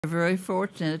We're very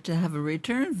fortunate to have a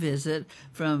return visit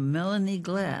from Melanie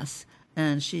Glass,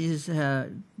 and she's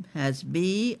has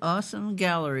B Awesome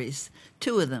Galleries,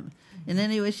 two of them. And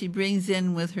anyway, she brings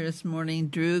in with her this morning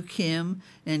Drew, Kim,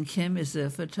 and Kim is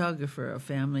a photographer of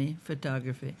family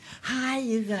photography. Hi,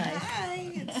 you guys.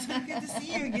 Hi, it's so good to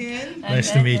see you again.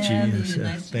 Nice to meet you. Yes, Yes,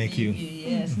 nice to thank meet you.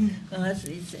 Yes. Well,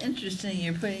 it's interesting.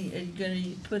 You're going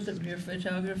to put your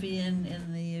photography in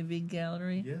the big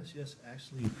gallery. Yes.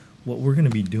 Actually, what we're going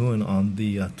to be doing on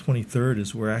the 23rd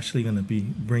is we're actually going to be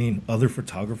bringing other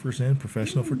photographers in,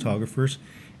 professional photographers,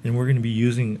 and we're going to be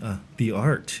using the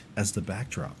art as the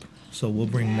backdrop. So we'll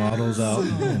bring models out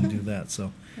and do that.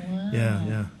 So, Wow.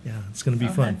 yeah. It's going to be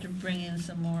I'll fun. have to bring in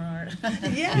some more art.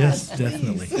 Yes,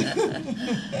 definitely.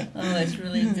 Oh, it's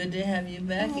really good to have you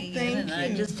back again. Thank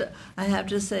And you. I have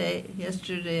to say,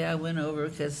 yesterday I went over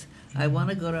because I want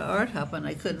to go to Art Hop and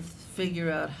I couldn't figure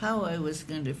out how I was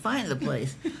going to find the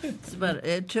place. But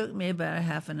it took me about a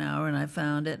half an hour and I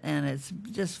found it, and it's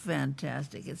just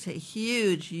fantastic. It's a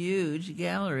huge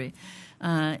gallery,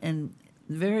 and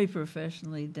very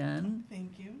professionally done.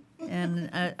 Thank you. And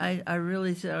I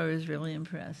really, I was really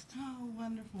impressed. Oh,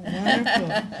 wonderful.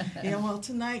 Yeah, well,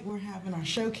 tonight we're having our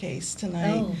showcase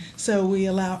tonight. Oh. So we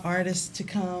allow artists to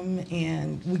come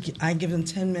and I give them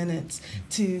 10 minutes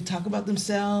to talk about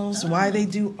themselves, why they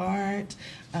do art,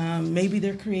 maybe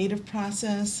their creative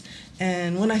process.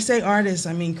 And when I say artists,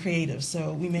 I mean creative.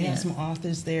 So we may have Yes. some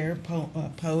authors there,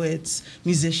 poets,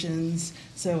 musicians.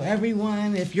 So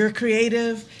everyone, if you're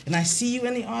creative and I see you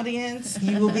in the audience,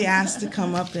 you will be asked to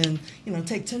come up and,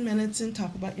 take 10 minutes and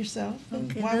talk about yourself and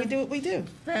Okay, why we that- do what we do.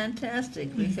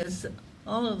 Fantastic, because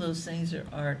all of those things are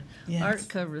art. Yes. Art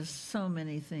covers so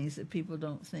many things that people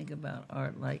don't think about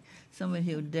art, like somebody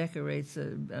who decorates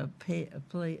a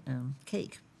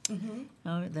cake. Mm-hmm.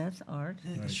 Oh, that's art.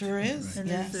 It Right, sure is. And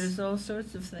Yes. there's all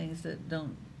sorts of things that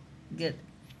don't get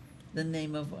the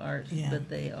name of art, Yeah. but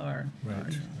they are art.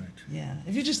 Right. Yeah.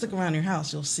 If you just look around your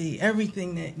house, you'll see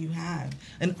everything that you have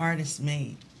an artist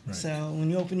made. Right. So when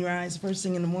you open your eyes first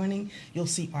thing in the morning, you'll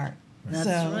see art. That's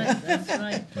So- right. That's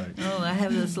right. Right. Oh, I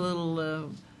have this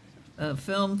little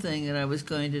film thing that I was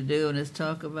going to do, and it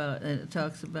talks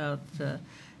about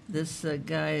this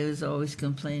guy who's always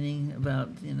complaining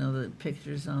about the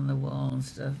pictures on the wall and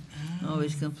stuff,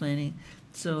 always complaining.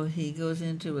 So he goes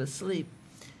into a sleep,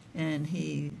 and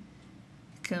he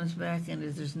comes back, and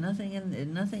there's nothing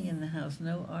in the house,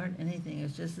 no art, anything.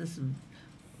 It's just this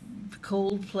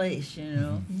cold place,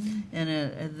 and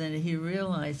then he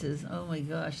realizes, oh my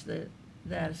gosh,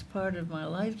 that is part of my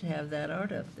life to have that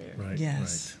art up there. Right.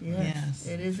 Yes. Right. Yes.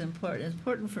 It is important. It's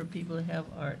important for people to have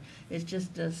art. It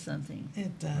just does something.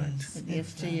 It does. It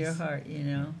gets to your does. heart,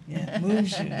 Yeah, it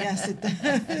moves you. Yes, it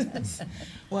does.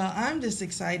 Well, I'm just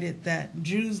excited that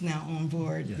Drew's now on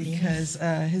board Yes.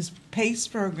 because his PACE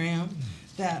program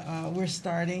that we're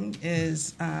starting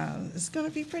is it's going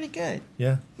to be pretty good.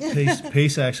 Yeah.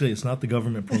 PACE actually, it's not the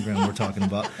government program we're talking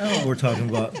about. Oh. We're talking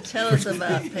about Tell us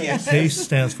about PACE. PACE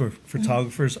stands for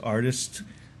Photographers, Artists,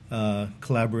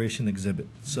 Collaboration Exhibit.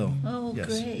 So, Oh, yes,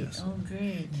 great. yes. Oh,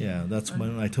 great. Yeah, that's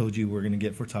when I told you we're going to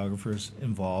get photographers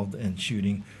involved and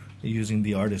shooting using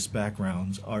the artist's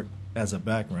backgrounds, art as a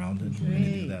background, and we're going to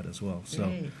do Great. that as well.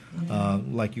 So,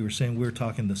 Great. like you were saying, we were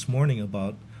talking this morning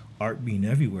about art being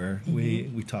everywhere.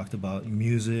 We talked about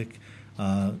music.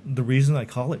 The reason I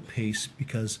call it pace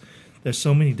because there's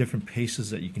so many different paces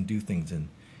that you can do things in,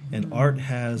 and art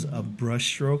has a brush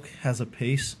stroke, has a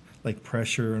pace like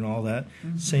pressure and all that.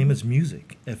 Same as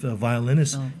music. If a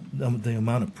violinist, the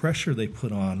amount of pressure they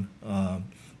put on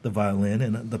the violin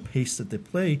and the pace that they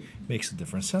play makes a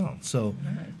different sound. So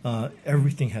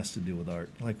everything has to do with art.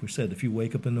 Like we said, if you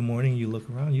wake up in the morning, you look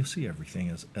around, you see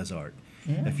everything as art.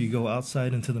 Yeah. If you go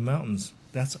outside into the mountains,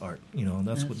 that's art.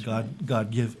 That's what That's God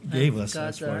gave us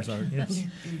God's as far as art. Yes.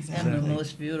 And the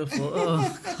most beautiful.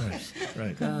 Oh,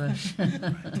 Right. gosh.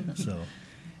 So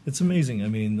it's amazing. I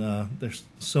mean, there's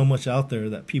so much out there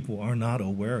that people are not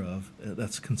aware of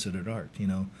that's considered art.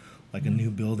 Like a new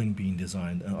building being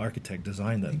designed, an architect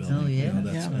designed that building. Oh, yeah.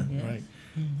 That's Yes.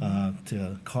 right.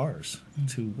 To cars,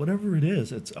 to whatever it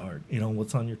is, it's art.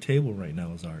 What's on your table right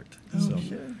now is art. Oh, So,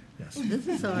 sure. yes. This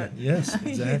is art. Yes,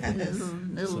 exactly. This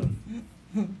little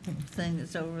So, thing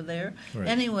that's over there. Right.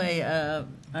 Anyway,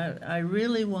 I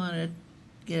really want to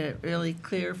get it really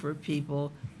clear for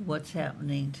people what's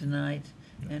happening tonight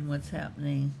and what's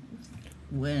happening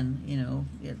when,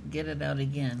 get it out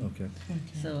again. Okay.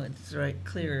 So it's right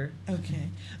clearer. Okay.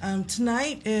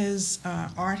 Tonight is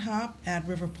Art Hop at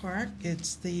River Park.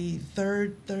 It's the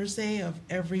third Thursday of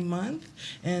every month.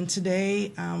 And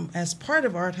today, as part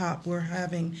of Art Hop, we're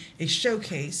having a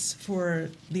showcase for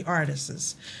the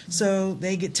artists. So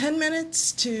they get 10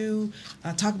 minutes to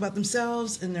talk about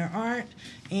themselves and their art.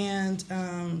 And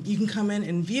you can come in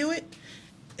and view it.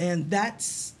 And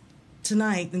that's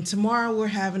tonight. And tomorrow we're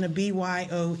having a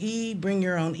BYOE, bring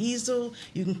your own easel.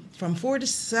 You can from 4 to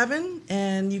 7,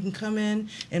 and you can come in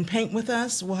and paint with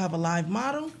us. We'll have a live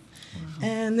model. Wow.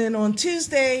 And then on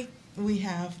Tuesday we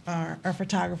have our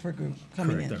photographer group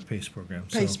coming Correct, in. our PACE program.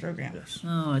 PACE program. Yes.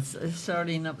 Oh, it's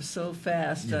starting up so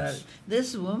fast. Yes.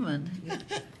 This woman,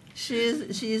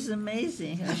 she's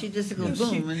amazing. She just goes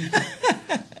boom,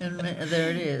 and there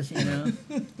it is.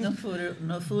 No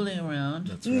fooling around.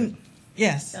 That's right.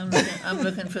 Yes. I'm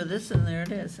looking for this, and there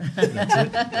it is.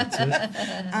 That's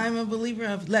it. I'm a believer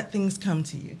of let things come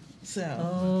to you. So.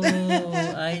 Oh,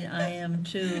 I am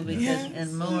too, because Yes.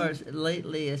 and more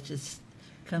lately it's just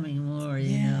coming more.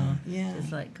 Yeah.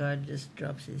 It's like God just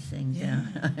drops these things Yeah.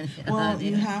 down. Well,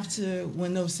 you have to,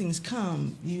 when those things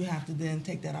come, you have to then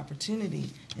take that opportunity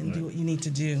and do what you need to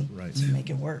do to make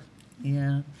it work.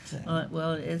 Yeah. So.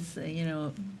 Well, it's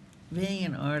being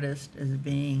an artist is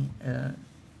being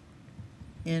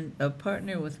in a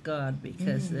partner with God,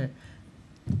 because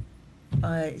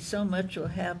so much will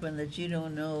happen that you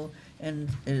don't know, and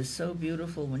it is so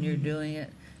beautiful when you're doing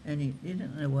it, and you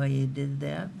don't know why you did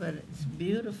that, but it's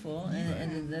beautiful,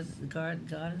 and that's, God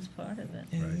is part of it.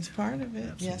 And he's part of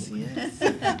it. Absolutely. Yes, he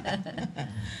is.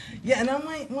 Yeah, and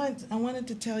I wanted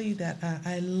to tell you that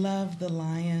I love the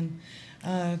lion.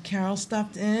 Carol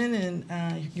stopped in,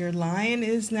 and your lion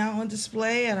is now on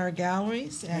display at our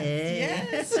galleries. Hey.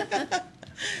 Yes.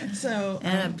 So,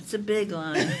 And it's a big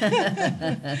line.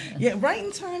 yeah, right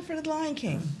in time for the Lion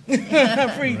King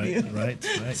preview. Right.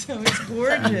 So it's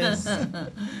gorgeous.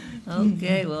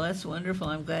 Okay, well, that's wonderful.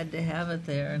 I'm glad to have it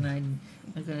there, and I'm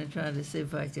going to try to see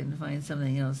if I can find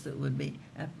something else that would be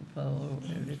apropos, or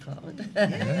whatever to call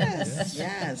it.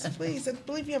 Yes, please. I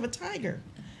believe you have a tiger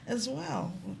as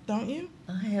well, don't you?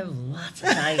 I have lots of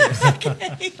tigers.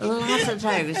 Lots of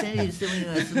tigers. And he's doing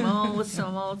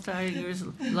small tigers,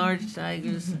 large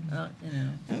tigers,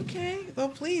 Okay. Well,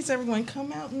 please, everyone,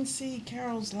 come out and see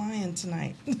Carol's lion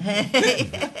tonight.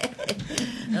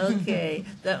 Okay.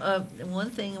 The one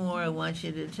thing more I want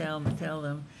you to tell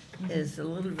them is a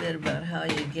little bit about how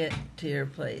you get to your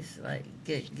place, like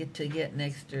get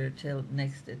next to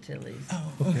Tilly's.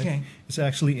 Oh, okay. It's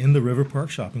actually in the River Park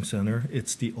Shopping Center.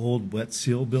 It's the old Wet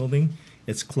Seal building.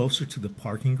 It's closer to the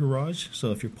parking garage.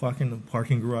 So if you're parking in the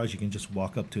parking garage, you can just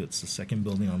walk up to it. It's the second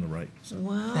building on the right. So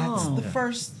Wow. That's the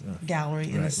first gallery.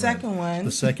 And the Right, second one.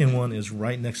 The second one is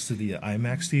right next to the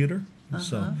IMAX theater.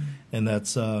 So, and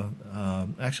that's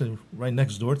actually right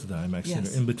next door to the IMAX Yes.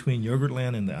 theater, in between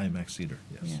Yogurtland and the IMAX theater.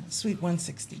 Yes, Yeah, Suite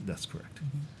 160. that's correct.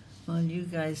 Well, you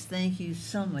guys, thank you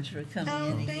so much for coming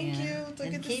in again. Thank you. It's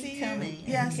and good to keep see coming. you.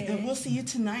 Yes, okay? and we'll see you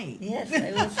tonight. Yes,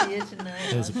 I will see you tonight.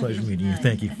 It was a I'll see pleasure meeting you. tonight.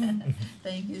 Thank you.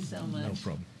 Thank you so much. No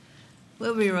problem.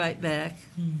 We'll be right back.